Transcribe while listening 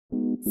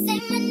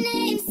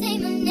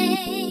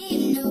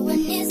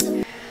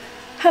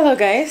Hello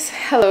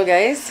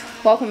guys,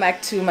 welcome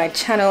back to my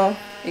channel.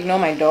 Ignore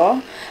my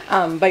door,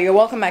 but you're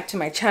welcome back to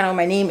my channel.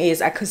 My name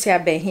is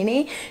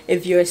Akosuabenhene.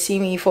 If you're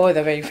seeing me for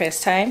the very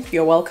first time,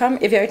 you're welcome.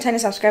 If you're a returning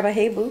subscriber,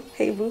 hey boo,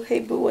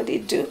 what do you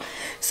do?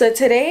 So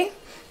today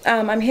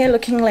I'm here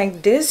looking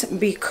like this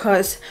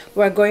because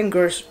we're going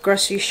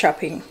grocery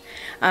shopping.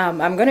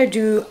 I'm gonna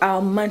do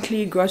our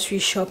monthly grocery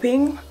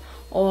shopping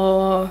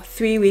or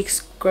 3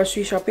 weeks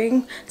grocery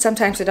shopping.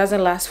 Sometimes it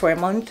doesn't last for a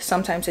month,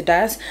 sometimes it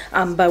does,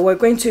 but we're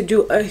going to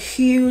do a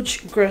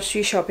huge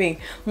grocery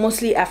shopping,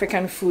 mostly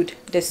African food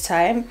this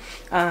time.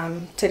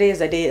 Today is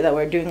the day that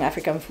we're doing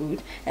African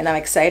food and I'm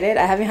excited.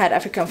 I haven't had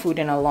African food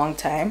in a long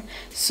time,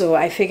 so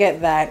I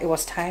figured that it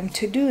was time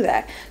to do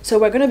that. So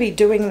we're going to be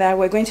doing that.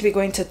 We're going to be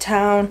going to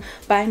town,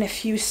 buying a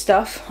few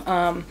stuff.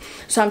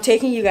 So I'm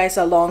taking you guys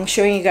along,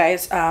 showing you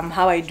guys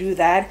how I do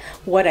that,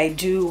 what I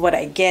do, what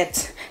I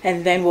get,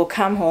 and then we'll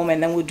come home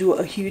and then we'll do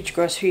a huge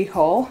grocery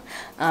haul,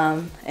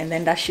 and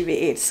then that should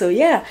be it. So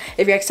yeah,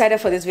 if you're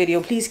excited for this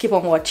video, please keep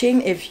on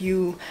watching. If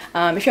you're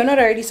not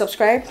already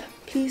subscribed,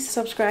 please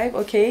subscribe.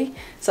 Okay,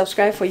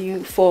 subscribe for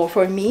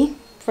me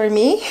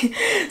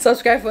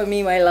subscribe for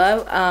me, my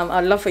love.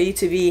 I'd love for you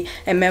to be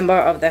a member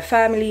of the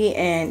family.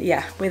 And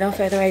yeah, without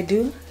further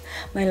ado,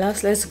 my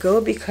loves, let's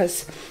go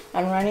because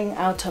I'm running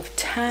out of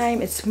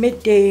time. It's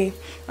midday,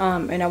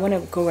 and I want to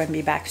go and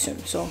be back soon.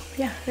 So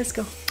yeah, let's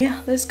go. Yeah,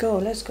 let's go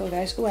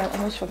guys. Oh, I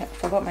almost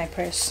forgot my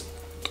purse.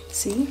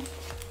 See,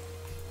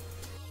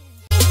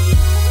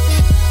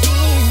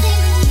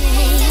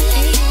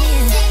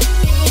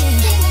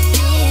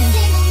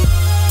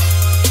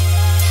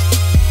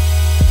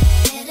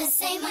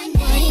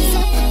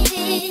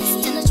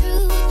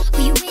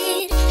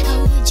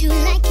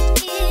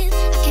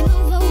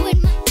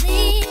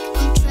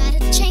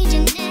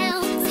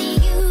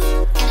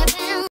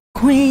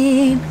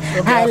 Queen,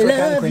 I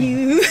love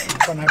you.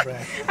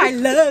 I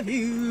love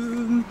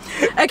you.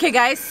 Okay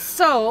guys,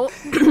 so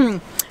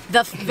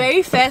the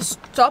very first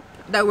stop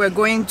that we're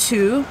going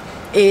to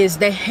is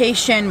the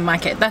Haitian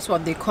market. That's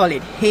what they call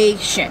it,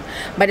 Haitian,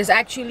 but it's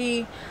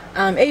actually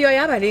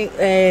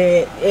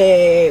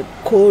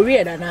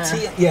Korean.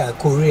 Yeah,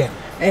 Korean.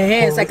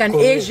 It's like an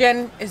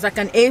Asian. It's like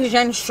an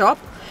Asian shop.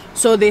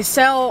 So they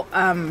sell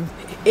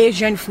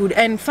Asian food,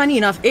 and funny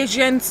enough,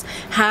 Asians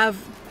have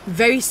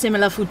very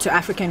similar food to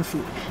African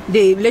food.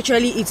 They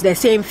literally eat the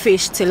same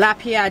fish,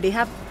 tilapia. They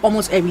have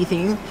almost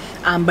everything,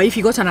 but if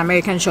you go to an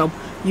American shop,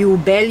 you will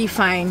barely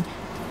find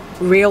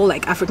real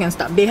like African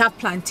stuff. They have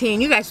plantain.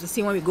 You guys will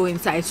see when we go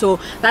inside. So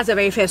that's the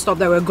very first stop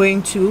that we're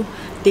going to.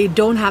 They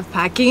don't have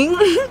parking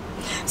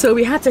so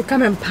we had to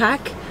come and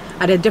park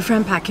at a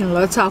different parking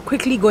lot. So I'll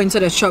quickly go into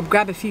the shop,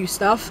 grab a few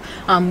stuff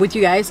with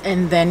you guys,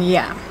 and then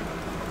yeah,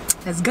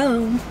 let's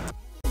go.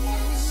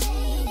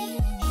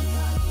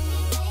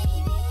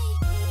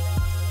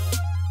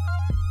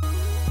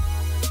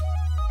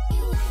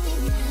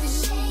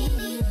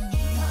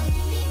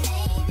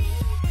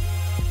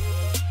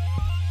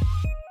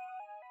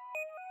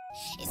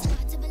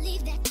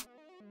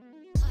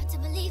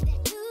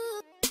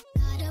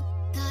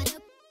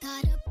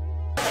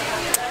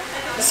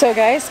 So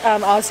guys, I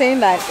was saying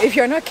that if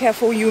you're not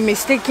careful, you're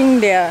mistaking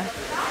their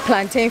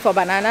plantain for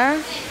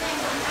banana,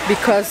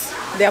 because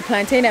their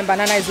plantain and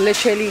banana is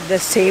literally the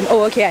same.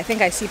 Oh, okay, I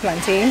think I see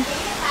plantain.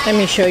 Let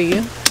me show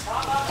you.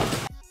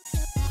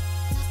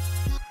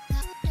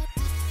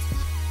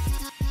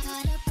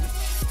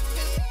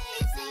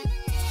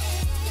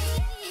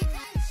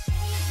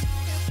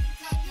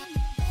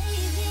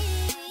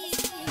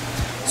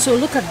 So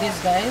look at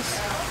this, guys.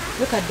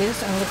 Look at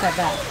this and look at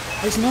that.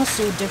 It's not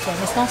so different.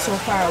 It's not so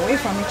far away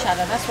from each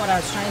other. That's what I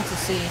was trying to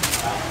say.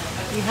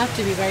 You have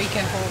to be very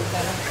careful with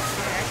that.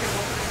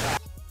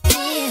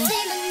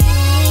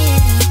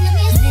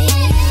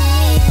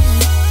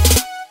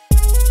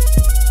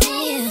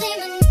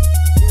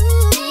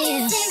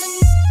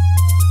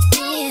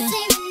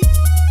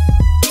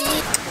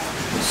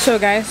 So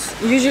guys,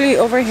 usually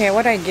over here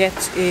what I get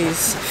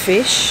is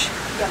fish,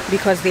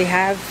 because they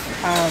have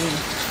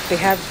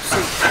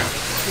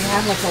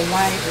like a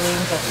wide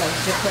range of like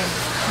different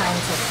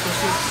kinds of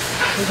fishes,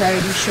 which I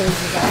already showed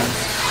you guys.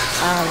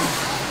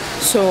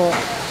 So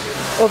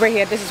over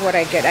here, this is what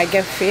I get. I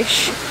get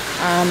fish,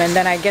 and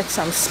then I get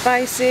some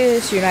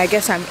spices. You know, I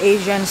get some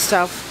Asian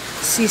stuff,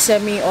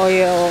 sesame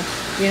oil.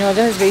 You know,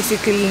 this is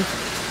basically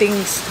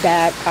things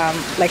that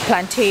like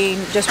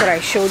plantain, just what I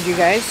showed you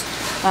guys.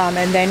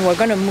 And then we're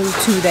gonna move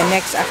to the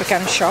next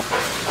African shop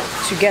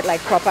to get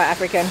like proper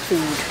African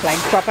food, like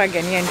proper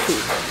Ghanaian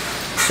food.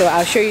 So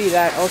I'll show you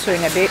that also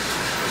in a bit.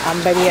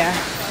 But yeah,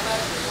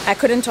 I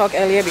couldn't talk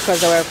earlier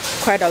because there were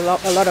quite a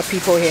lot of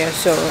people here,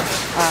 so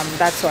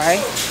that's why.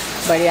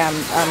 But yeah,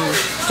 I'm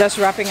just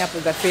wrapping up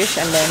with the fish,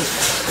 and then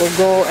we'll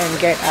go and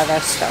get other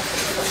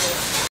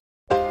stuff.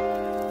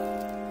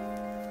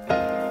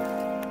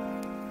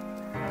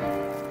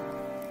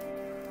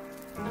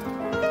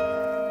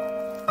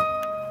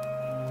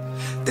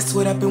 That's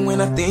what happens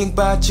when I think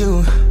about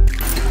you.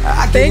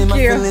 Thank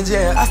you.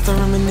 I start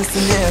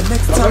reminiscing,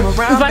 next time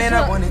around, man,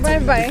 I want it to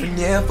be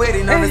different,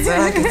 waiting on the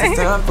time, 'cause it's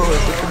time for a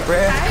different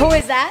breath. Who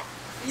is that?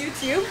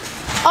 YouTube.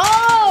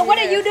 Oh, what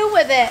do you do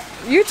with it?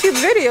 YouTube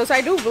videos.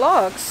 I do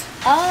vlogs.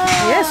 Oh.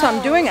 Yeah, so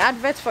I'm doing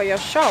adverts for your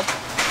shop.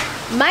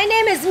 My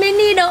name is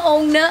Minnie, the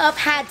owner of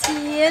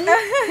Hatien.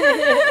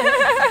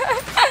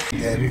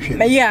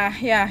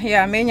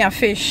 Yeah, many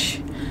fish.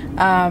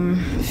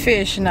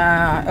 Fish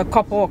na a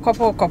couple.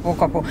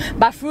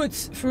 But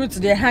fruits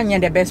they hang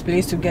the best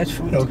place to get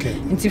fruit. Okay.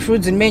 Into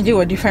fruits in major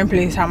or different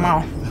place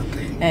somehow.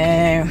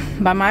 Okay.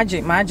 But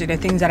magic the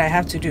things that I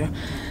have to do.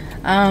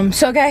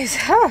 So guys,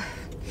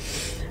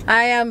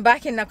 I am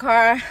back in the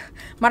car.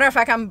 Matter of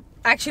fact, I'm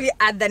actually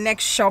at the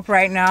next shop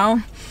right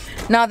now.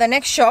 Now the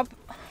next shop,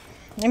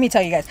 let me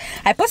tell you guys,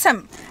 I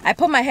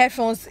put my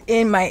headphones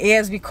in my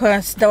ears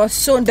because there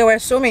were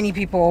so many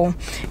people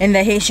in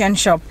the Haitian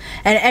shop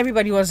and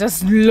everybody was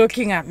just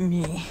looking at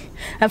me.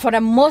 And for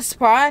the most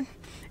part,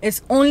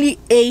 it's only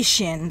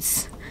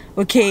Asians.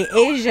 Okay,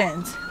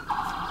 Asians.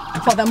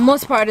 For the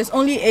most part, it's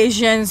only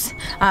Asians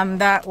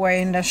that were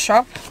in the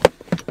shop.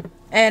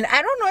 And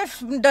I don't know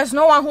if there's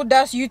no one who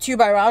does YouTube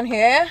around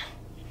here,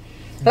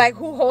 like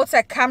who holds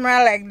a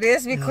camera like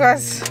this,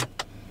 because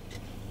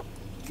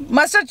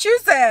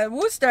Massachusetts,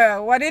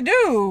 Worcester, what they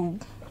do?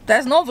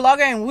 There's no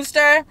vlogger in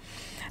Worcester.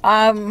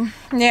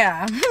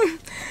 Yeah.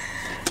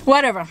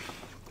 Whatever.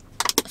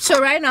 So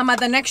right now I'm at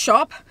the next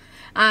shop.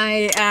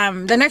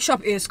 The next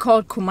shop is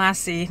called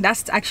Kumasi.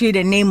 That's actually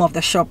the name of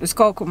the shop. It's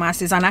called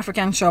Kumasi. It's an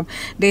African shop.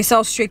 They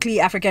sell strictly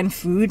African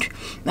food.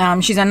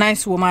 She's a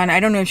nice woman. I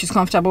don't know if she's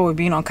comfortable with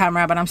being on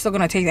camera, but I'm still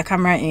gonna take the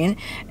camera in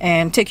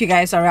and take you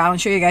guys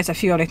around, show you guys a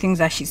few of the things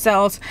that she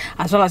sells,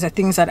 as well as the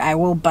things that I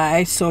will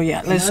buy. So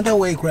yeah, let's. Another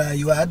way,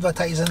 you are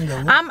advertising the.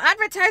 I'm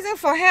advertising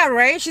for her,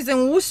 right? She's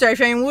in Worcester. If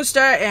you're in Worcester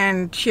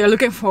and you're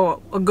looking for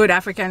a good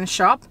African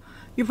shop,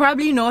 you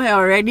probably know her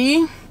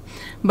already.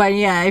 But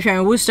yeah, if you're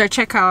in Worcester,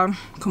 check out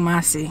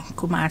Kumasi.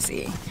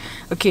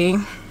 Okay,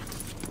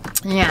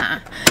 yeah.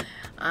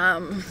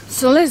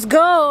 So let's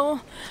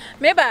go.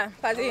 Meba,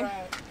 Pazi.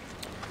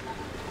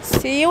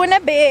 See you in a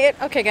bit.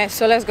 Okay guys,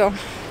 so let's go.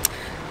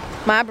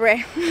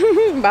 Mabre.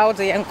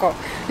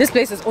 This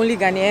place is only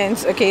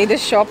Ghanaians. Okay,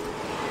 this shop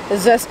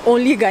is just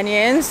only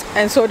Ghanaians,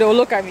 and so they'll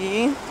look at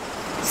me.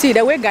 See,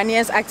 the way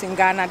Ghanaians act in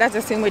Ghana, that's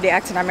the same way they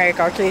act in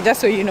America. Okay, just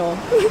so you know.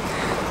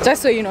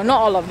 Just so you know,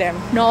 not all of them.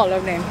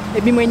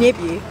 They be money,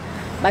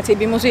 but they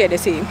be mostly the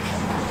same.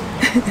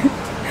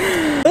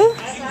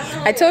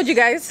 I told you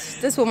guys,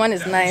 this woman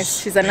is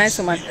nice. She's a nice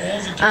woman.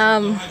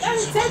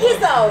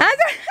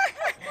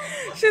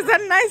 She's a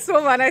nice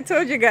woman. I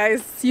told you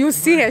guys. You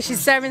see her. She's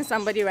serving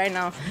somebody right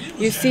now.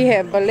 You see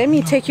her. But let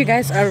me take you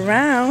guys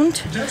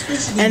around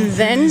and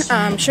then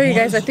show you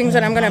guys the things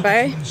that I'm gonna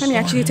buy. Let me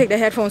actually take the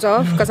headphones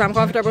off because I'm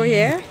comfortable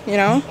here. You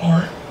know.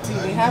 See,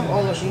 they have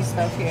all of these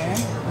stuff here.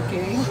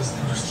 Okay.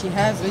 She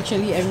has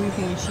literally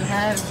everything. She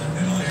has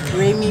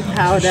Remy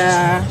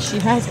powder. She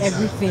has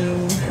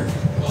everything.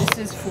 This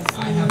is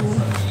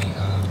fufu.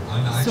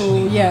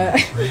 So yeah,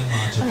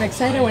 I'm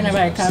excited whenever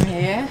I come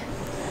here.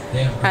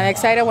 I'm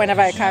excited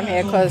whenever I come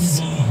here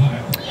because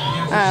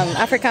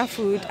African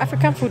food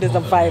is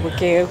the vibe.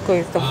 Okay,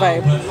 it's the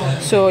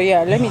vibe. So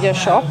yeah, let me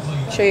just shop,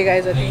 show you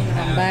guys the things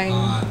that I'm buying.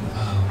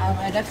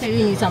 I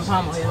definitely need some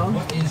palm oil.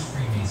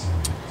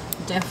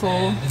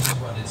 Defo.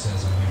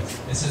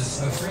 This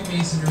is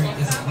Freemasonry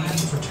is a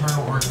leading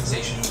fraternal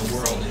organization in the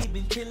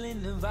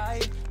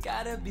world.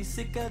 Gotta be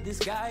sick of this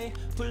guy.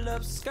 Pull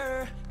up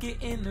skirt,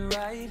 get in the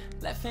right.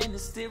 Left hand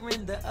is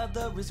steering, the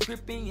other is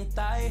gripping your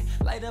thigh.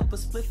 Light up a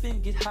spliff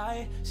and get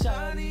high.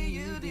 Shawty,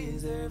 you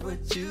deserve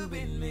what you've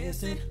been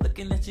missing.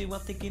 Looking at you, I'm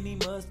thinking he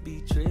must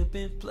be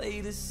tripping.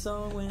 Play this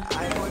song when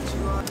I want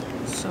you on.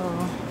 So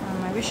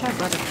I wish I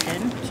brought a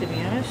pen, to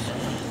be honest,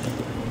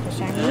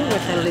 because I move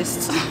with a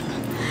list.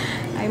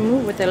 I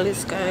move with a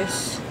list,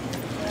 guys.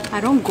 I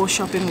don't go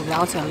shopping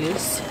without a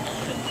list.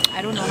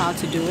 I don't know how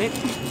to do it.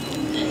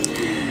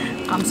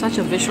 I'm such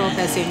a visual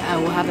person. I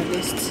will have a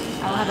list.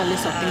 I'll have a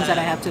list of things that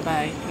I have to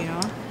buy, you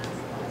know.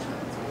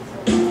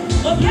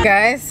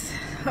 Guys,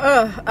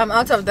 I'm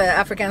out of the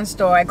African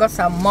store. I got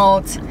some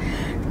malt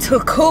to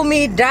cool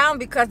me down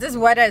because this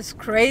weather is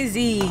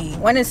crazy.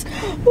 When it's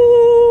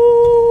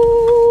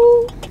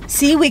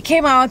see, we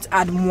came out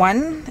at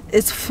 1.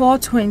 It's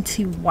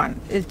 4:21.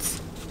 It's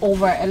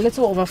over a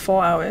little over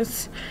 4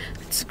 hours.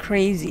 It's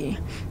crazy,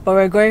 but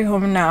we're going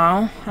home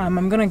now.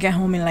 I'm gonna get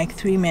home in like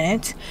 3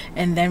 minutes,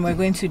 and then we're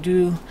going to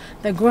do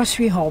the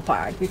grocery haul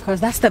part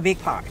because that's the big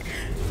part.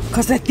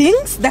 Because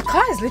the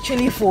car is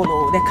literally full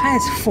though. The car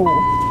is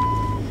full.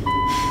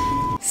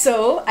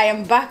 So I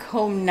am back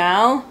home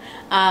now.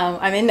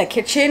 I'm in the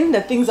kitchen.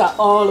 The things are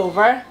all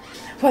over.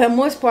 For the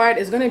most part,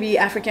 it's going to be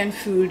African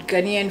food,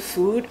 Ghanaian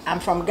food. I'm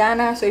from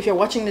Ghana, so if you're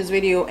watching this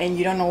video and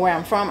you don't know where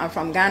I'm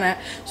from Ghana.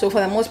 So for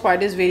the most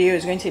part, this video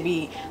is going to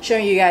be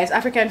showing you guys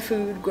African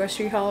food,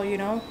 grocery haul, you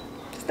know,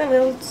 just a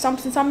little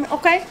something,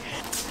 okay?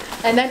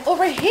 And then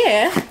over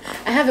here,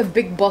 I have a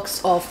big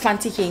box of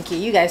Fanti Kenke.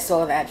 You guys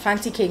saw that.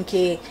 Fanti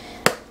Kenke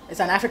It's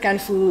an African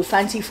food,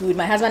 fancy food.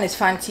 My husband is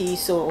fancy,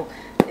 so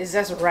it's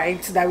just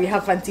right that we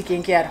have fancy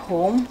kenke at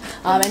home.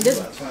 And this,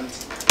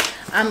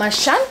 I'm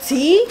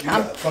Ashanti.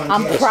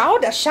 I'm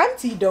proud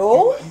Ashanti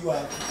though.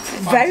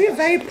 Very,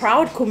 very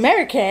proud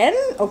American.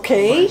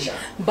 Okay,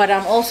 but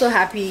I'm also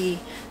happy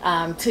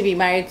to be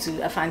married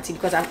to a Fanti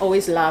because I've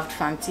always loved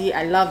Fanti.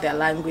 I love their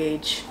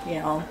language. You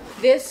know,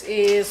 this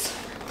is.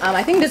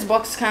 I think this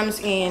box comes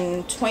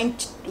in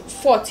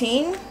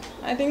 2014.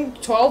 I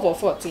think 12 or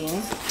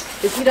 14.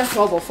 It's either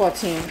 12 or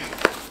 14.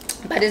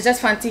 But it's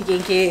just fancy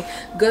kenke,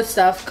 good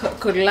stuff.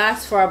 Could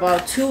last for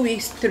about 2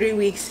 weeks, 3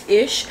 weeks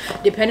ish,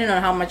 depending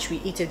on how much we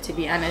eat it, to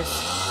be honest.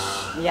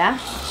 Yeah.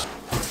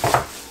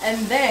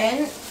 And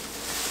then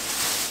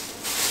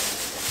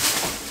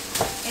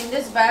in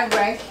this bag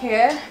right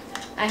here,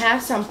 I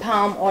have some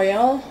palm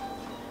oil.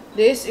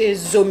 This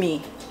is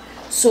Zomi.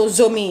 So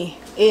Zomi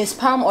is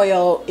palm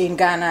oil in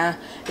Ghana.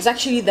 It's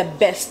actually the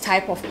best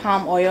type of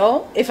palm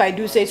oil, if I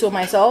do say so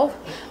myself.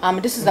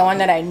 This is the one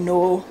that I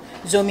know.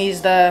 Zomi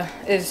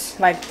is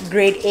like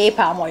grade A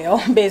palm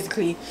oil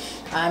basically.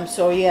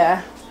 So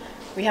yeah,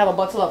 we have a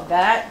bottle of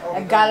that,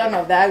 a gallon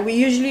of that. We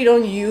usually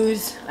don't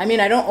use, I mean,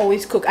 I don't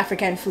always cook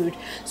African food,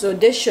 so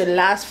this should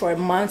last for a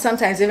month,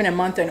 sometimes even a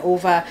month and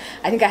over.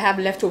 I think I have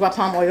leftover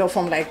palm oil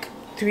from like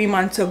 3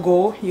 months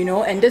ago, you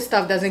know, and this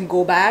stuff doesn't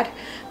go bad.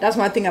 That's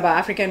one thing about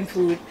African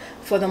food.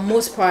 For the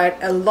most part,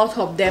 a lot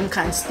of them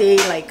can stay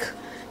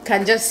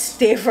can just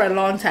stay for a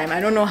long time. I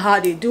don't know how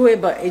they do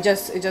it, but it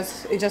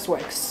just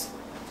works.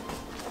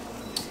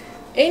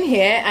 In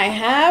here I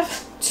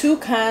have 2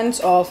 cans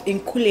of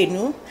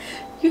inkulenu.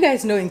 You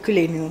guys know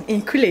inkulenu.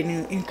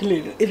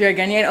 If you're a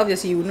Ghanaian,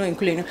 obviously you would know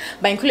inkulenu,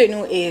 but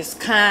inkulenu is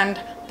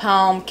canned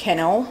palm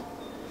kernel.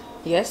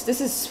 Yes,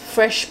 this is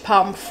fresh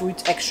palm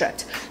fruit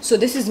extract. So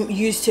this is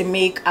used to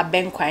make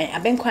abenkwai.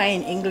 Abenkwai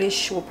in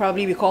English will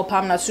probably be called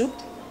palm nut soup.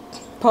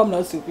 Palm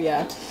nut soup,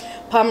 yeah.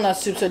 Palm nut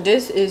soup. So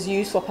this is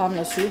used for palm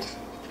nut soup.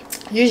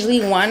 Usually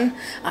one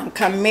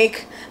can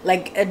make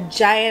like a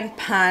giant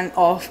pan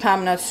of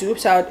palm nut soup,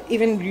 so I would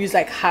even use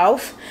like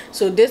half.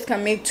 So this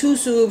can make 2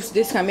 soups,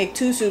 this can make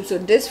 2 soups. So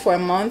this for a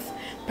month,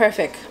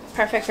 perfect.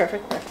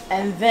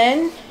 And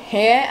then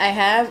here I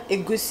have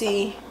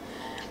egusi.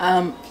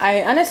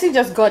 I honestly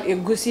just got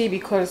egusi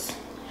because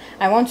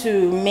I want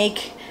to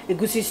make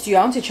egusi stew. I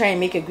want to try and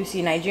make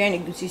egusi, Nigerian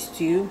egusi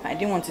stew. I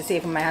didn't want to say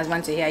it for my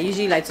husband to hear. I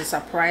usually like to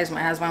surprise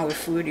my husband with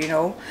food, you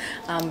know.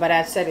 But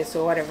I've said it,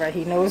 so whatever.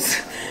 He knows.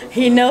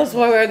 He knows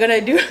what we're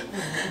gonna do.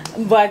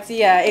 But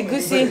yeah,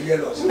 egusi.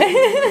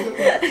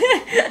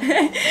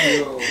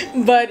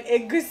 But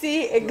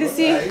egusi.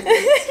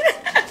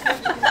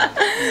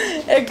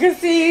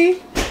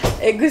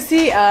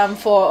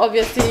 For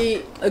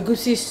obviously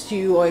egusi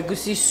stew or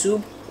egusi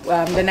soup.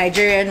 The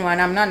Nigerian one.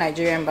 I'm not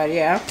Nigerian, but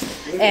yeah.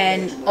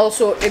 And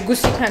also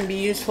egusi can be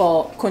used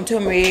for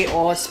kontomire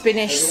or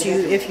spinach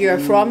stew if you're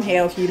from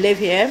here, if you live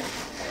here.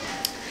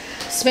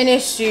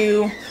 Spinach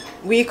stew,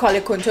 we call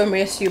it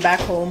kontomire stew back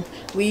home.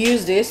 We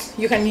use this.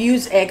 You can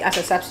use egg as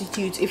a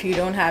substitute if you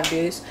don't have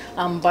this,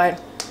 but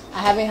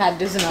I haven't had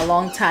this in a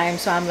long time,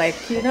 so I'm like,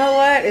 you know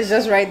what, it's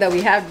just right that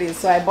we have this.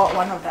 So I bought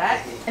one of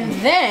that. And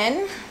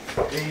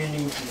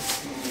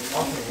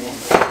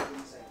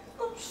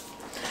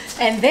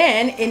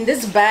then in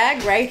this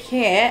bag right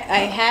here I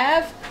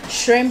have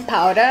shrimp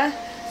powder.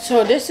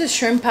 So this is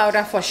shrimp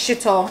powder for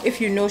shito.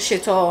 If you know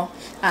shito,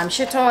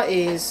 shito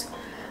is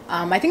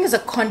I think it's a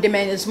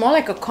condiment. It's more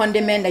like a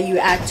condiment that you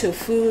add to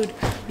food.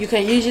 You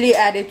can usually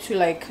add it to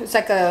like, it's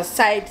like a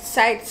side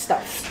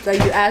stuff that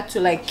you add to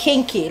like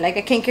kenke, like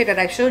a kenke that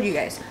I showed you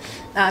guys.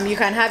 You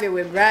can have it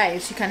with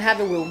rice, you can have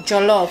it with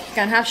jollof, you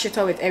can have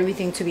shito with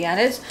everything, to be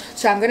honest.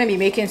 So I'm gonna be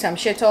making some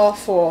shito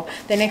for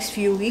the next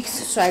few weeks,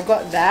 so I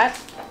got that.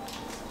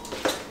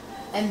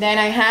 And then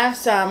I have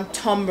some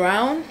Tom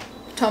Brown.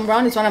 Tom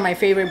Brown is one of my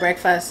favorite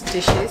breakfast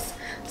dishes,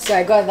 so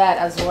I got that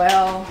as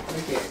well.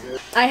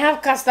 I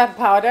have custard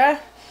powder.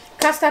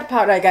 Custard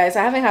powder, guys,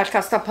 I haven't had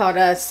custard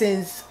powder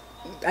since,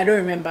 I don't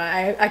remember.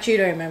 I actually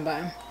don't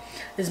remember.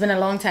 It's been a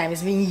long time.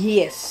 It's been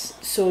years.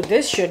 So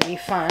this should be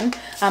fun.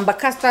 But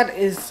custard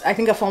is, I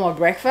think, a form of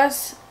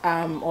breakfast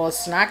or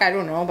snack. I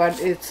don't know, but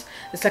it's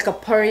like a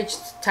porridge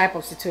type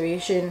of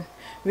situation.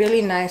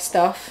 Really nice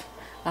stuff.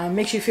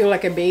 Makes you feel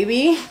like a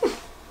baby.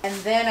 And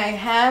then I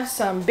have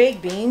some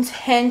baked beans,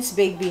 hence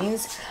baked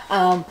beans.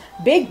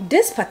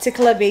 This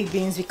particular baked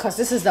beans, because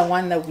this is the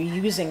one that we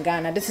use in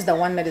Ghana. This is the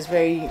one that is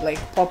very like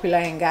popular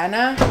in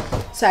Ghana.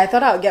 So I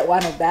thought I would get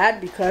one of that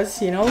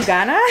because, you know,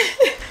 Ghana.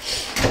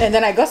 And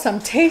then I got some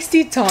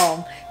Tasty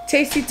Tom.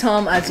 Tasty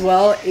Tom as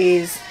well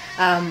is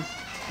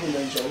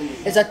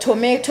it's a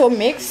tomato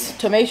mix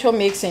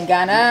in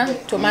Ghana.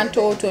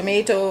 Tomato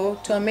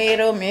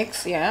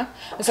mix, yeah.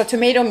 It's a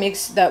tomato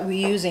mix that we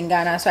use in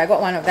Ghana, so I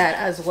got one of that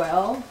as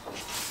well.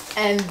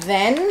 And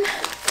then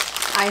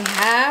I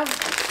have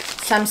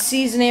some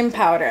seasoning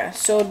powder.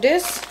 So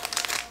this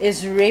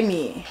is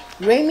Remy.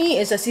 Remy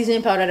is a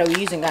seasoning powder that we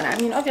use in Ghana.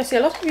 I mean, obviously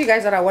a lot of you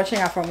guys that are watching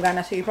are from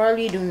Ghana, so you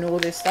probably do know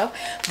this stuff,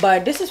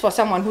 but this is for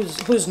someone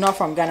who's not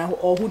from Ghana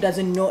or who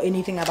doesn't know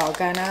anything about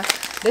Ghana.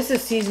 This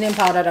is seasoning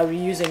powder that we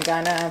use in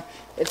Ghana.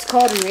 It's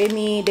called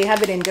Remy. They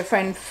have it in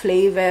different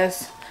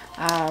flavors.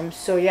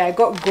 So yeah, I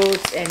got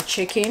goat and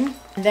chicken.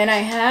 And then I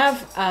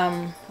have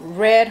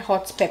red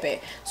hot pepper.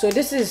 So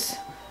this is,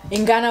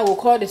 in Ghana we'll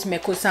call this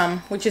mekosam,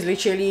 which is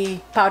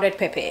literally powdered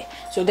pepper.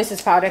 So this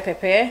is powdered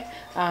pepper.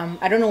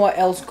 I don't know what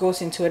else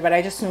goes into it, but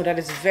I just know that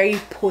it's very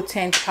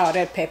potent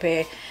powdered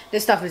pepper.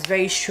 This stuff is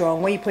very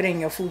strong. When you put it in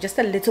your food, just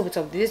a little bit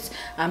of this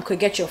could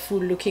get your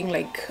food looking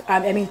like,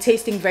 I mean,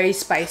 tasting very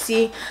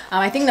spicy.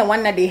 I think the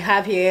one that they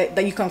have here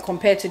that you can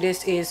compare to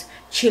this is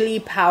chili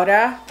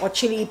powder or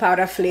chili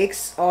powder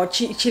flakes or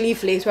chili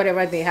flakes,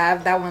 whatever they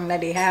have, that one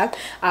that they have.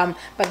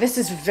 But this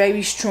is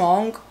very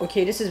strong.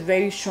 Okay, this is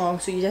very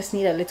strong, so you just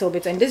need a little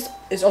bit. And this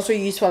is also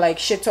used for like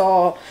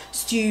shito,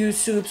 stew,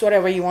 soups,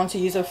 whatever you want to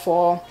use it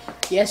for.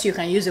 Yes, you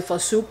can use it for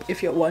soup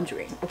if you're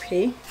wondering.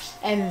 Okay,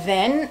 and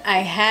then I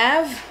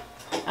have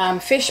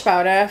fish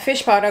powder.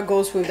 Fish powder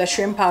goes with the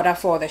shrimp powder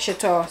for the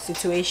shito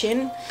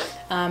situation.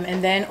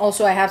 And then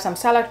also I have some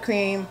salad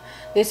cream.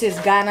 This is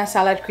Ghana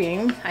salad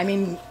cream. I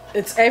mean,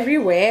 it's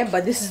everywhere,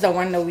 but this is the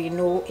one that we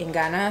know in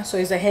Ghana. So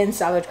it's a hen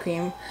salad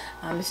cream.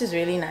 This is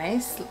really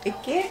nice.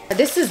 Like it.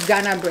 This is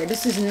Ghana bread.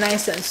 This is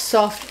nice and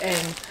soft,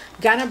 and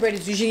Ghana bread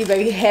is usually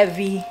very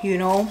heavy, you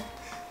know,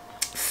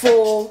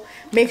 full,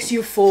 makes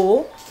you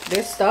full,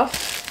 this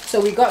stuff.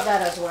 So we got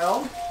that as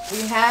well.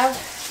 We have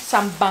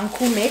some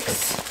banku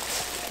mix.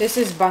 This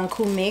is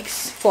banku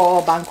mix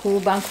for banku.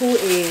 Banku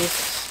is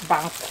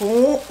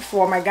banku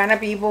for my Ghana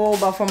people,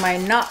 but for my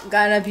not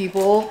Ghana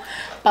people,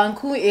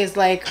 banku is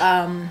like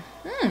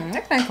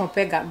I can't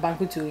compare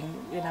banku to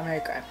in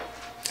America.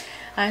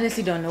 I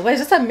honestly don't know, but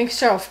it's just a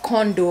mixture of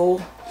corn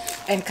dough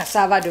and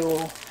cassava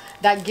dough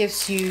that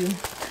gives you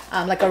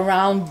like a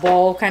round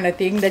ball kind of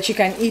thing that you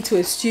can eat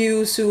with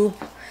stew, soup,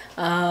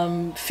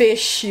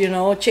 fish, you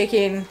know,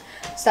 chicken,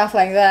 stuff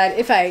like that.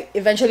 If I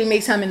eventually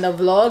make some in the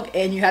vlog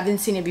and you haven't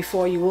seen it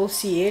before, you will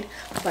see it,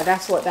 but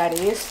that's what that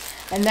is.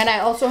 And then I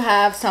also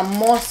have some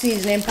more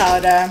seasoning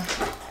powder.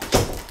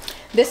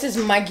 This is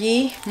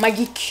Maggi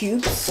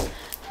cubes.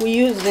 We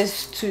use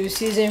this to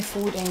season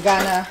food in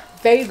Ghana.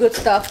 Very good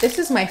stuff. This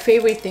is my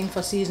favorite thing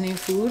for seasoning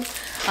food.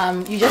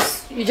 You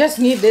just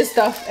need this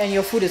stuff and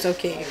your food is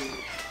okay,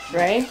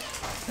 right?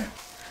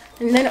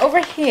 And then over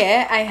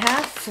here I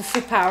have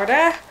fufu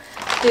powder.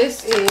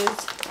 This is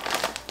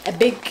a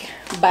big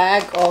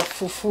bag of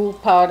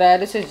fufu powder.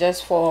 This is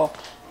just for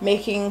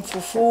making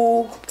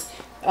fufu.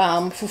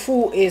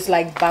 Fufu is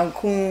like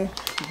banku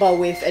but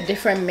with a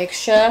different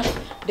mixture.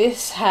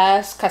 This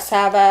has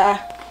cassava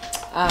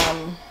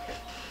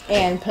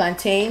and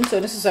plantain. So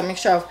this is a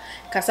mixture of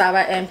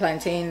cassava and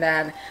plantain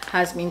that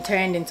has been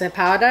turned into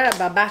powder,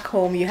 but back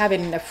home you have it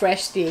in the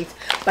fresh state,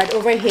 but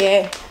over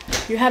here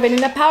you have it in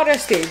the powder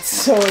state.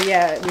 So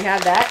yeah, we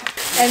have that.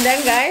 And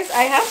then guys,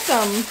 I have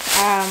some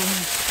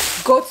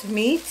goat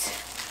meat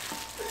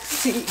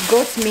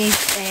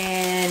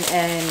and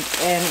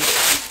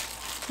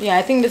yeah,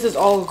 I think this is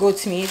all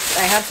goat meat.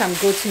 I have some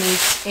goat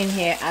meat in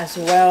here as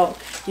well.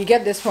 You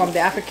get this from the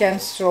African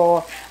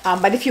store,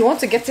 but if you want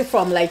to get it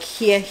from like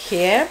here,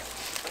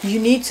 you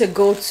need to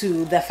go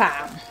to the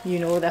farm, you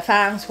know, the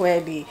farms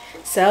where they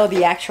sell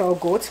the actual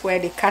goats, where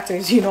they cut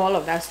it, you know, all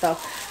of that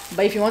stuff.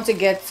 But if you want to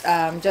get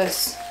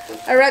just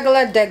a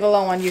regular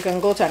one, you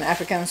can go to an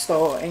African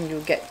store and you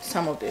get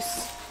some of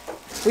this.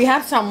 We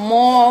have some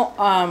more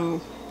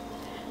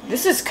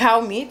this is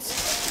cow meat.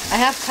 I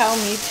have cow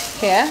meat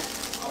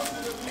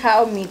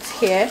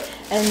here,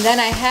 and then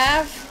I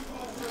have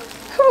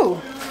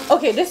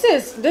okay, this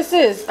is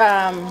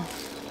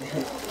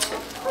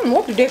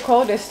what do they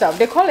call this stuff?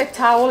 They call it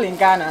towel in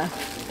Ghana,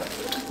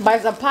 but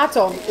it's a part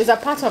of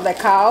the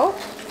cow.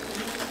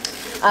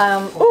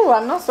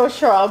 I'm not so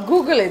sure. I'll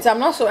Google it.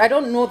 I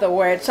don't know the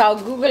word, so I'll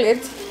Google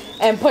it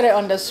and put it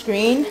on the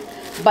screen.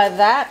 But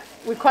that,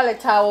 we call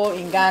it towel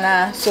in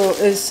Ghana. So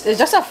it's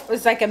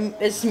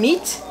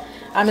meat.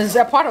 It's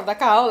a part of the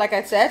cow, like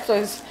I said. So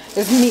it's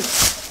meat.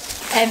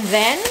 And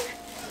then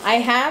I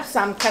have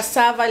some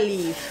cassava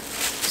leaf.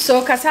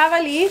 So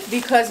cassava leaf,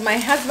 because my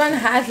husband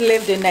has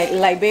lived in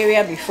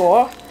Liberia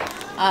before.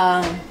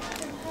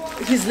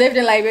 He's lived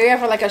in Liberia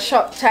for like a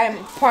short time,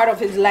 part of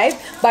his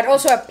life, but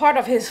also a part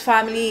of his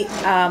family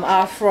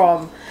are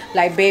from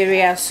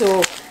Liberia.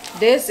 So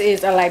this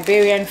is a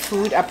Liberian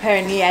food.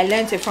 Apparently I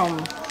learned it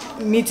from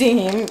meeting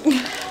him.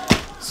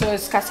 So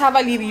it's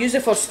cassava leaf. You use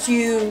it for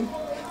stew.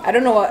 I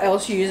don't know what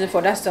else you use it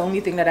for. That's the only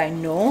thing that I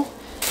know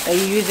that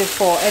you use it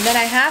for. And then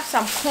I have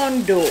some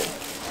corn dough.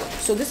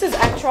 So this is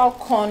actual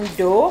corn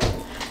dough,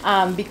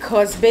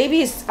 because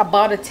baby is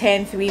about to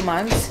turn 3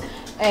 months,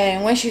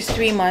 and when she's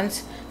 3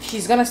 months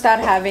she's gonna start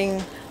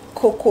having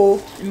cocoa,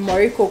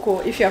 mori cocoa.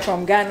 If you're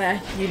from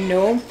Ghana, you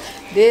know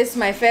this.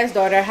 My first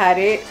daughter had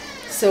it,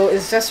 so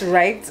it's just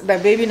right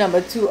that baby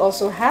number 2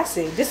 also has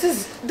it. This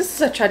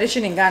is a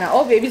tradition in Ghana.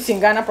 All babies in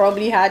Ghana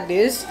probably had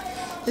this.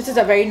 This is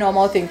a very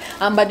normal thing,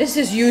 but this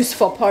is used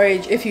for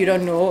porridge. If you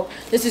don't know,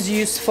 this is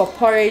used for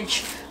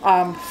porridge.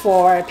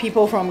 For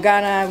people from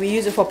Ghana, we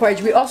use it for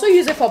porridge. We also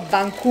use it for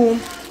banku.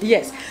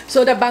 Yes,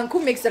 so the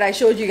banku mix that I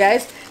showed you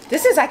guys,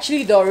 This is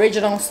actually the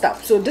original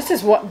stuff. So this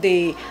is what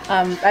they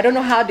I don't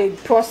know how they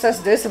process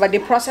this, but they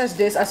process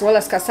this as well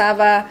as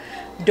cassava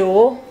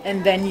dough,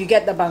 and then you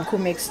get the banku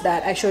mix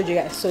that I showed you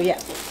guys. So yeah.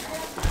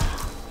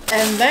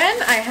 And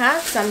then I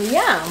have some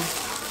yam.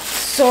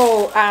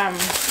 So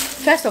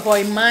first of all,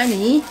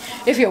 Imani,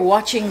 if you're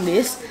watching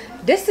this,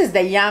 this is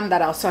the yam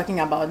that I was talking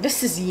about.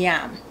 This is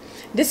yam.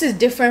 This is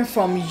different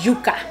from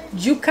yuca.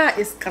 Yuca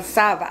is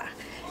cassava,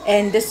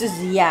 and this is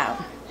yam.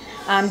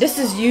 This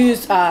is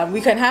used,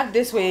 we can have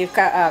this with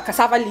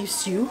cassava leaf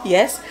stew.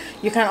 Yes,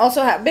 you can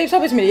also have, babe,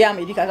 always me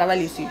yam cassava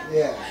leaf stew.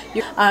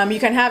 Yeah. You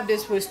can have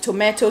this with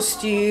tomato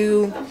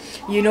stew,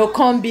 you know,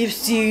 corned beef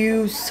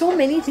stew, so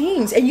many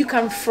things. And you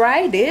can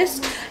fry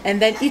this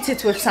and then eat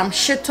it with some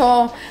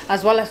shito,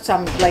 as well as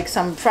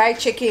some fried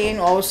chicken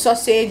or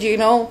sausage, you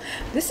know.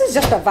 This is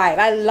just a vibe.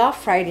 I love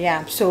fried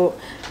yam, so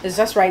it's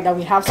just right that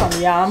we have some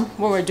yam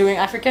when we're doing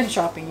African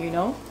shopping, you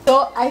know.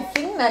 So I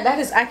think that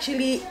is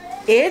actually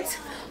it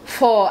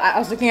for, I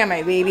was looking at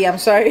my baby, I'm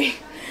sorry,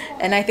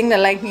 and I think the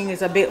lighting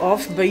is a bit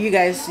off, but you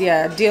guys,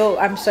 yeah,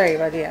 I'm sorry,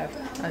 but yeah,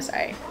 I'm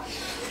sorry.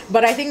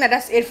 But I think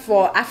that's it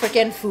for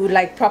African food,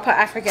 like proper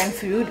African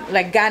food,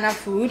 like Ghana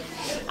food.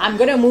 I'm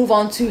gonna move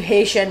on to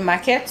Haitian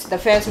market, the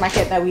first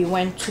market that we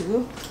went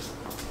to.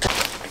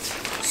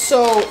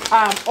 So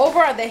over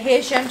at the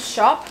Haitian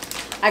shop,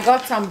 I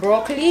got some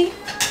broccoli.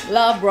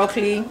 Love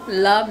broccoli,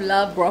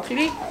 love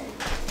broccoli.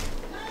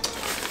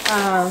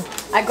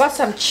 I got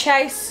some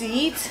chai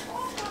seeds.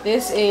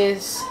 This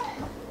is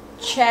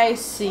chai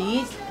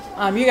seed.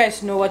 You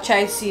guys know what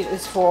chai seed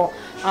is for,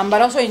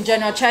 but also in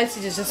general, chai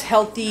seed is just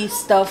healthy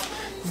stuff,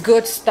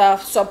 good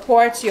stuff,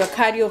 supports your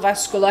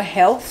cardiovascular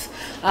health,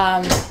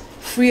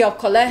 free of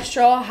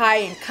cholesterol, high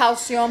in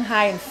calcium,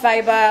 high in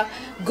fiber,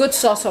 good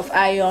source of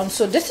iron.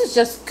 So this is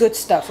just good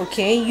stuff,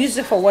 okay? Use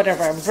it for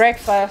whatever,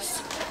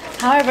 breakfast,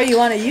 however you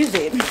want to use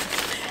it.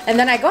 And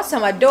then I got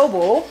some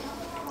adobo.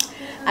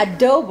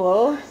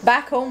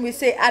 Back home we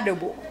say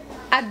adobo,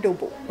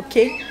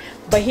 okay,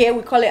 but here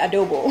we call it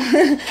adobo.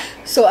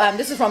 So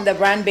this is from the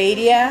brand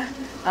Badia.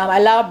 I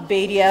love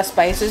Badia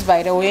spices,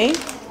 by the way.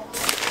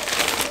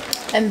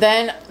 And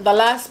then the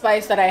last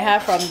spice that I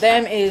have from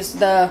them is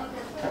the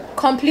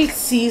complete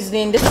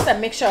seasoning. This is a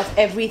mixture of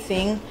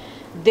everything.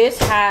 This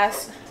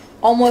has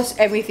almost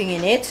everything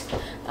in it.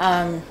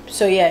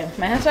 So yeah,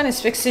 my husband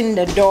is fixing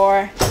the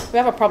door. We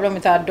have a problem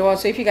with our door,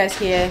 so if you guys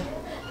hear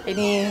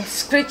any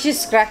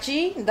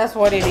scratchy, that's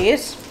what it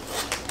is.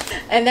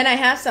 And then I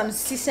have some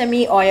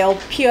sesame oil,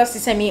 pure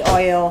sesame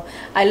oil.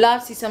 I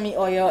love sesame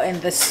oil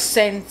and the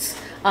scent,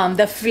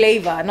 the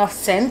flavor, not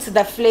scent,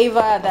 the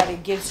flavor that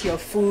it gives your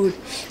food,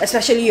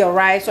 especially your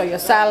rice or your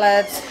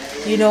salads,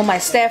 you know, my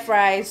stir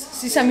fries.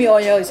 Sesame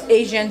oil is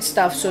Asian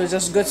stuff, so it's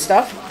just good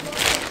stuff,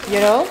 you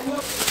know.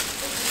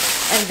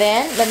 And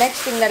then the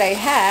next thing that I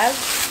have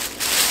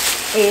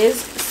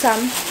is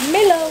some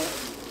Milo.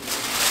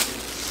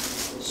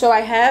 So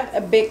I have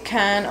a big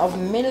can of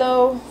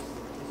Milo.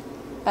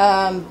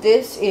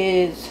 This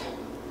is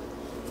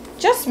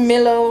just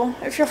Milo.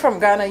 If you're from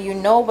Ghana, you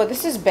know, but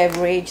this is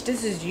beverage.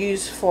 This is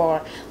used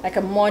for like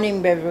a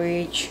morning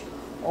beverage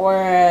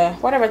or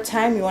whatever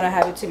time you want to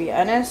have it, to be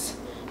honest.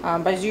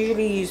 But it's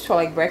usually used for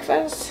like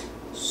breakfast.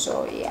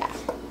 So yeah.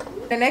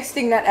 The next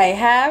thing that I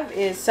have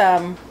is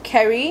some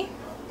curry.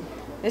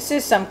 This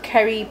is some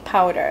curry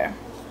powder.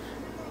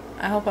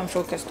 I hope I'm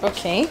focused.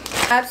 Okay.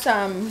 I have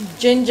some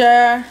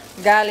ginger,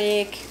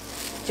 garlic,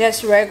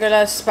 just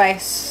regular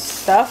spice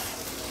stuff.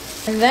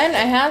 And then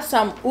I have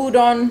some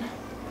udon.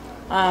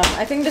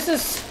 I think this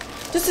is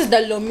the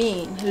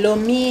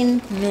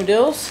lomin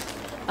noodles.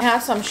 I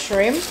have some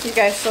shrimp. You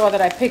guys saw that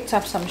I picked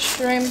up some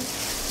shrimp.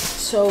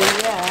 So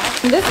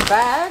yeah. In this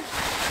bag,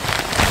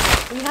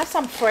 we have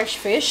some fresh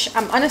fish.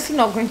 I'm honestly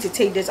not going to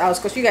take this out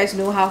because you guys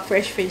know how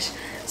fresh fish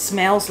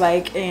smells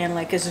like, and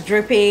like it's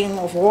dripping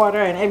of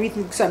water and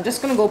everything, so I'm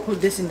just gonna go put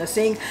this in the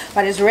sink.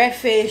 But it's red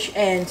fish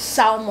and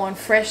salmon,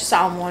 fresh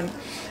salmon,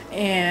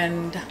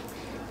 and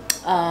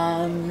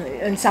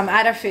some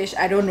other fish,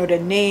 I don't know the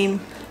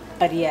name,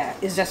 but yeah,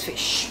 it's just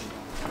fish.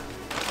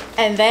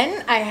 And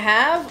then I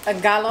have a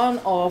gallon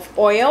of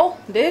oil.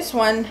 This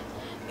one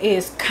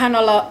is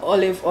canola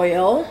olive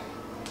oil.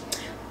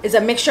 It's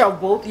a mixture of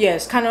both.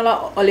 Yes,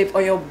 canola olive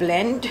oil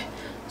blend.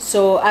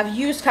 So I've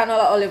used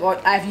canola olive oil.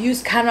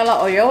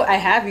 I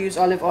have used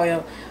olive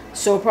oil,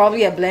 so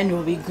probably a blend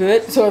will be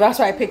good. So that's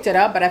why I picked it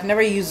up, but I've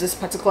never used this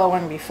particular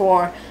one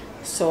before.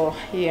 So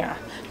yeah,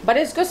 but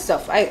it's good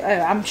stuff.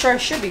 I'm sure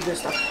it should be good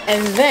stuff.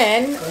 And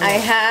then I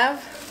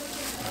have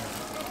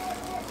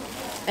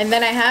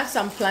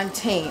some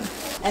plantain.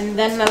 And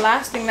then the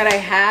last thing that I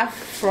have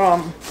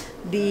from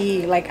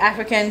the like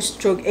African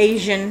stroke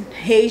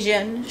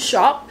Asian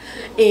shop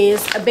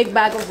is a big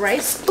bag of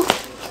rice.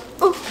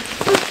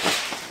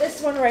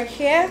 This one right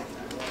here,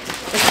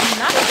 it's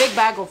not a big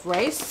bag of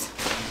rice.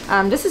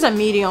 This is a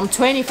medium,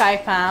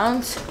 25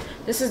 pounds.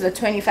 This is the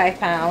 25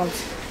 pound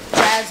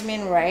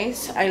jasmine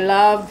rice. I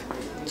love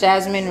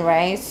jasmine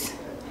rice.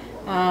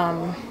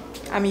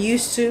 I'm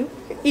used to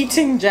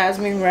eating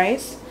jasmine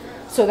rice,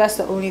 so that's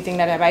the only thing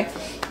that I buy.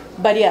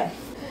 But yeah,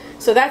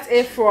 So that's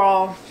it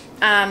for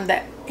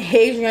the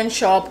Asian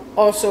shop,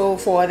 also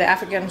for the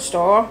African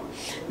store.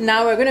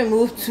 Now we're gonna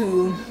move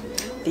to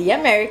the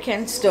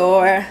American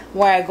store,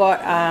 where I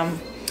got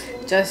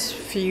just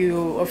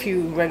a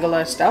few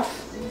regular stuff.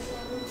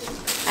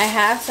 I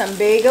have some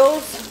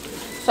bagels,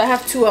 so I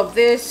have 2 of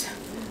this.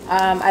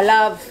 I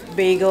love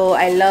bagel.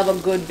 I love a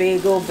good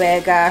bagel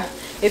burger.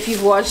 If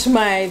you've watched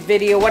my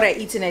video what I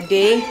eat in a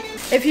day,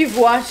 if you've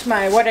watched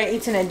my what I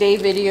eat in a day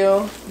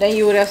video, then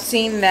you would have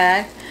seen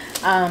that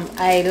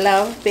I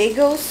love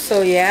bagels.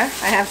 So yeah,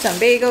 I have some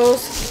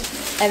bagels,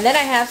 and then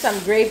I have some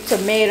grape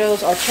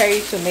tomatoes or cherry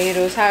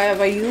tomatoes,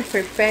 however you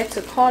prefer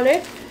to call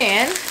it.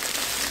 And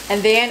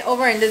then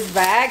over in this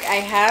bag I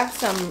have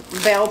some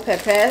bell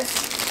peppers.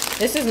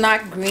 This is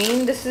not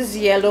green, this is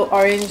yellow,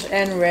 orange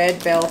and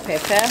red bell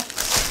pepper.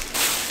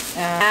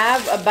 I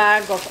have a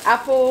bag of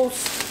apples.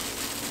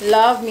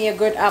 Love me a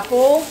good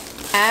apple.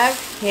 I have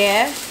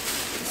here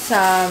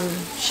some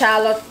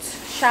shallot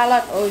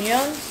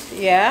onions.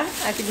 Yeah,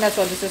 I think that's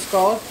what this is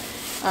called.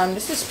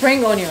 This is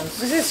spring onions.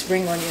 This is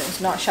spring onions,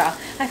 not shallot.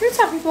 I think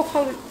some people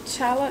call it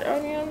shallot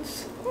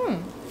onions.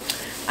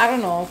 I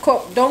don't know.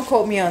 Don't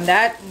quote me on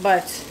that,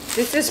 but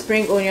this is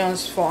spring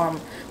onions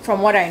from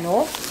what I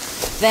know.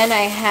 Then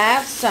I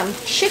have some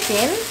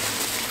chicken,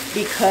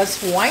 because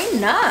why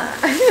not?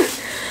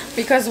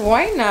 Because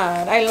why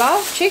not? I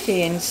love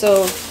chicken.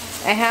 So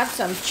I have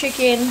some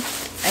chicken.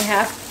 I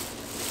have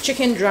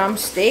chicken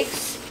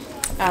drumsticks.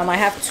 I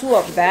have 2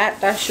 of that.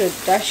 That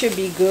should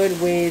be good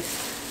with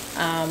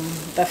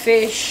the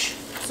fish.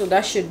 So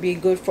that should be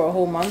good for a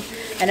whole month.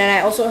 And then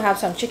I also have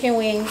some chicken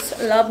wings.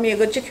 Love me a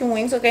good chicken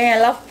wings. Okay, I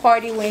love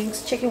party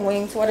wings, chicken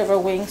wings, whatever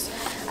wings.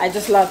 I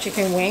just love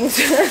chicken wings.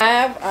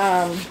 I have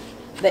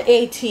the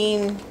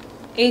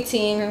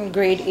 18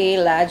 grade A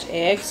large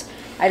eggs.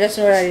 I just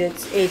know that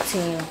it's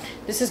 18.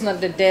 This is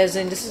not the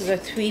dozen, this is a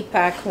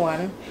 3-pack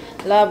one.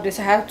 Love this.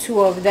 I have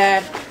 2 of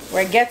that.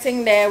 We're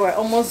getting there, we're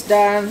almost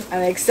done.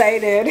 I'm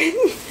excited.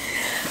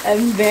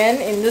 And then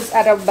in this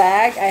other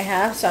bag I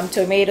have some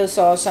tomato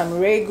sauce, some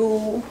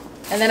ragu,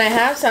 and then I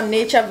have some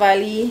Nature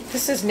Valley.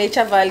 This is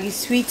Nature Valley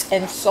sweet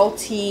and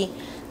salty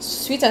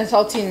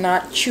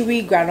nut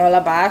chewy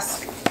granola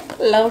bars.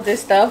 Love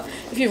this stuff.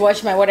 If you've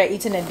watched my what I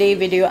eat in a day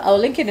video, I'll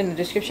link it in the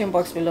description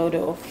box below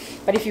though.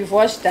 But if you've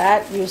watched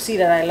that, you'll see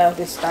that I love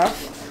this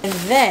stuff. And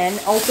then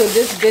also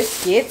this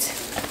biscuit.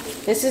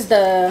 This is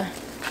the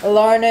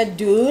Lorna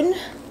Doone.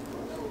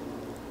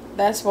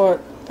 That's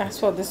what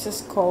this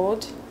is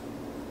called.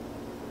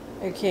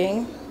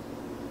 Okay.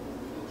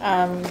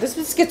 This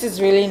biscuit is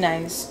really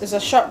nice. It's a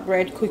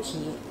shortbread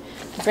cookie.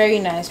 Very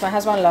nice. My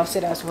husband loves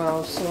it as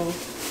well. So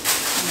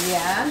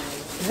yeah.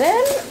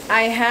 Then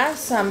I have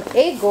some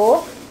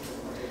Eggo.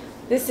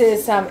 This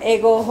is some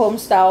Eggo home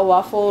style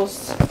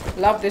waffles.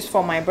 Love this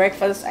for my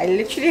breakfast. I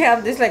literally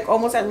have this like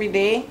almost every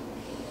day.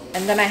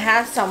 And then I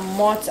have some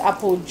Mott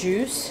apple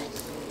juice.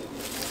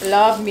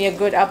 Love me a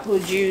good apple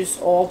juice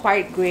or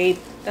white grape.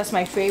 That's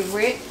my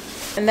favorite.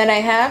 And then I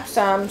have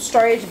some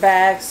storage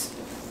bags.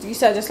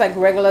 These are just like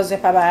regular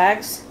zipper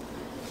bags.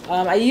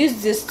 I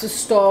use this to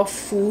store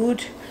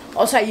food.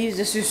 Also, I use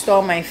this to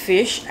store my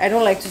fish. I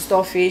don't like to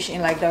store fish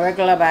in like the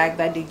regular bag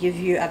that they give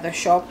you at the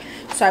shop.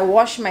 So I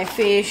wash my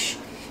fish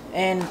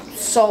and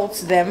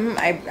salt them.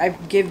 I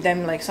give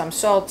them like some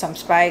salt, some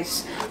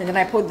spice, and then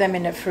I put them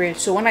in the fridge.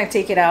 So when I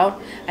take it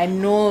out, I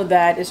know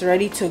that it's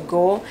ready to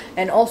go.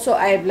 And also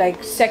I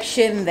like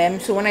section them.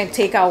 So when I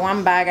take out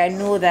one bag, I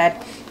know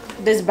that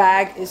this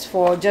bag is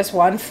for just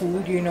one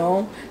food, you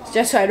know,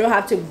 just so I don't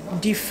have to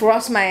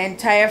defrost my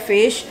entire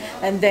fish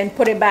and then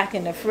put it back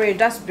in the fridge.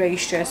 That's very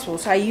stressful.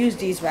 So I use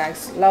these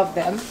bags. Love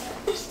them.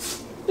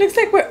 Looks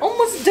like we're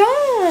almost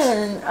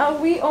done. Are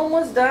we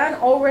almost done?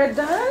 Oh, we're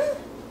done?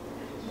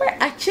 We're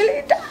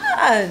actually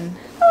done.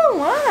 Oh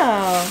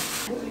wow.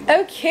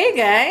 Okay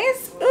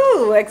guys.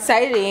 Ooh,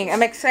 exciting.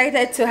 I'm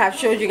excited to have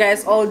showed you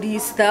guys all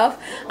these stuff.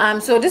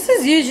 So this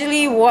is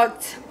usually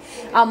what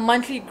our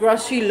monthly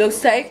grocery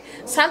looks like.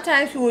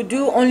 Sometimes we will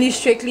do only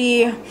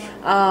strictly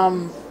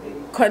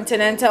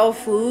continental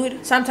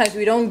food. Sometimes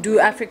we don't do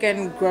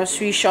African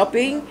grocery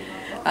shopping,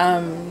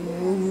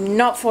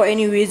 not for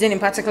any reason in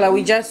particular.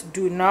 We just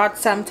do not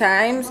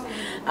sometimes,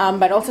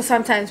 but also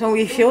sometimes when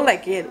we feel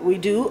like it, we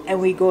do,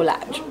 and we go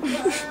large.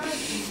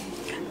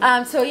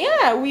 So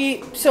yeah,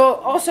 so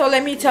also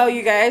let me tell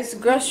you guys,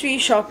 grocery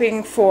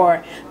shopping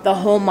for the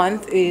whole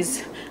month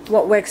is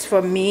what works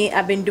for me.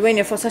 I've been doing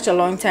it for such a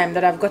long time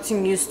that I've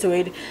gotten used to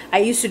it. I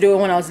used to do it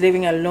when I was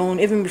living alone,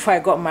 even before I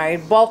got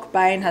married. Bulk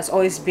buying has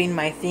always been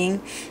my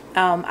thing.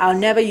 I'll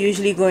never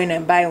usually go in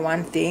and buy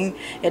one thing.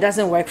 It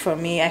doesn't work for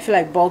me. I feel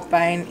like bulk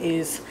buying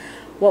is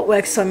what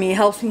works for me. It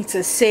helps me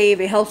to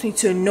save. It helps me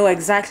to know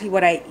exactly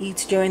what I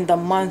eat during the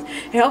month.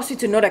 It helps me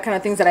to know the kind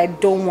of things that I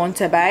don't want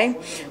to buy.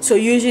 So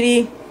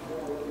usually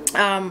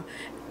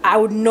I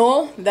would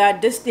know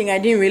that this thing I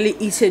didn't really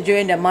eat it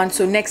during the month,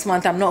 so next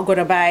month I'm not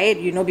gonna buy it,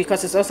 you know,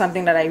 because it's not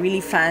something that I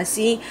really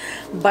fancy.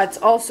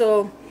 But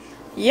also,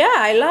 yeah,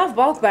 I love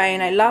bulk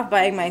buying. I love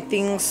buying my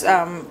things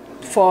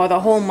for the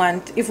whole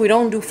month. If we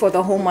don't do for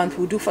the whole month,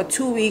 we'll do for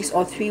 2 weeks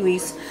or 3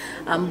 weeks,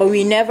 but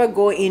we never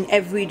go in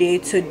every day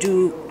to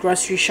do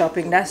grocery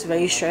shopping. That's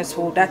very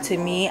stressful. That to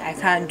me, I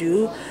can't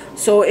do.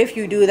 So if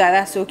you do that,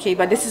 that's okay,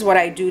 but this is what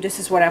I do. This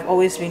is what I've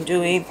always been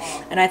doing,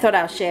 and I thought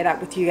I'll share that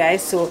with you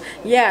guys. So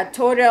yeah,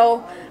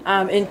 total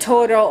in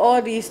total,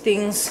 all these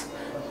things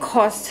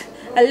cost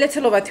a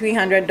little over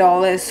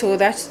 $300, so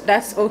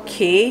that's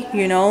okay,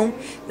 you know,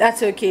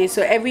 that's okay.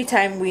 So every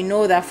time we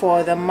know that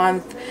for the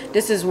month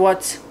this is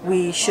what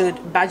we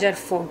should budget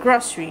for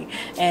grocery,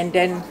 and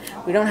then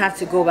we don't have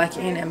to go back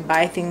in and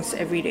buy things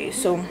every day.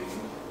 So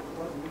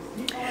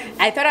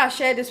I thought I'll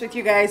share this with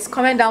you guys.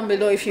 Comment down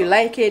below if you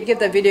like it. Give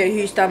the video a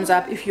huge thumbs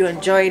up if you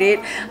enjoyed it.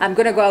 I'm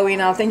gonna go away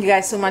now. Thank you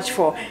guys so much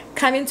for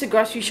coming to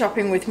grocery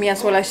shopping with me,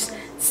 as well as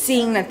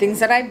seeing the things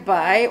that I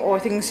buy or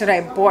things that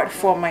I bought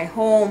for my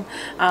home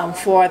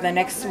for the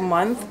next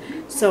month.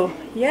 So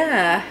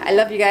yeah, I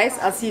love you guys.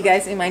 I'll see you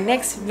guys in my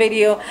next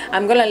video.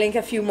 I'm gonna link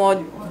a few more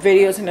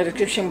videos in the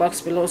description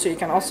box below, so you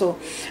can also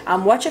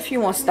watch a few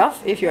more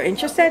stuff if you're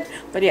interested.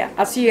 But yeah,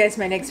 I'll see you guys in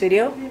my next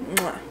video.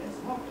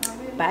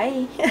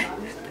 Bye.